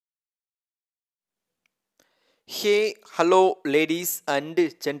Hey, hello, ladies and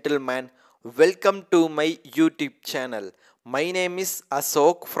gentlemen. Welcome to my YouTube channel. My name is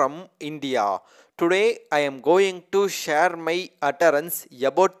Asok from India. Today, I am going to share my utterance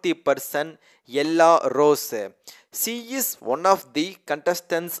about the person Ella Rose. She is one of the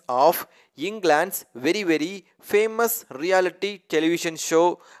contestants of England's very famous reality television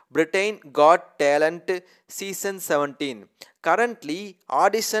show Britain Got Talent Season 17. Currently,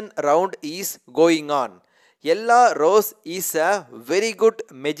 audition round is going on. Ella Rose is a very good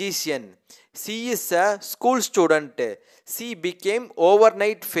magician. She is a school student. She became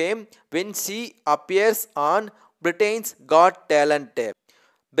overnight fame when she appears on Britain's Got Talent.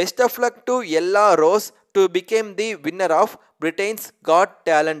 Best of luck to Ella Rose to become the winner of Britain's Got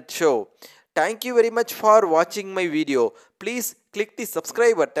Talent show. Thank you very much for watching my video. Please click the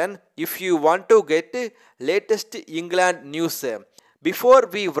subscribe button if you want to get latest England news. Before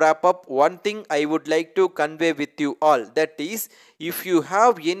we wrap up, one thing I would like to convey with you all, that is, if you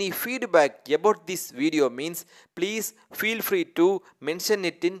have any feedback about this video means, please feel free to mention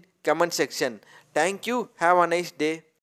it in comment section. Thank you. Have a nice day.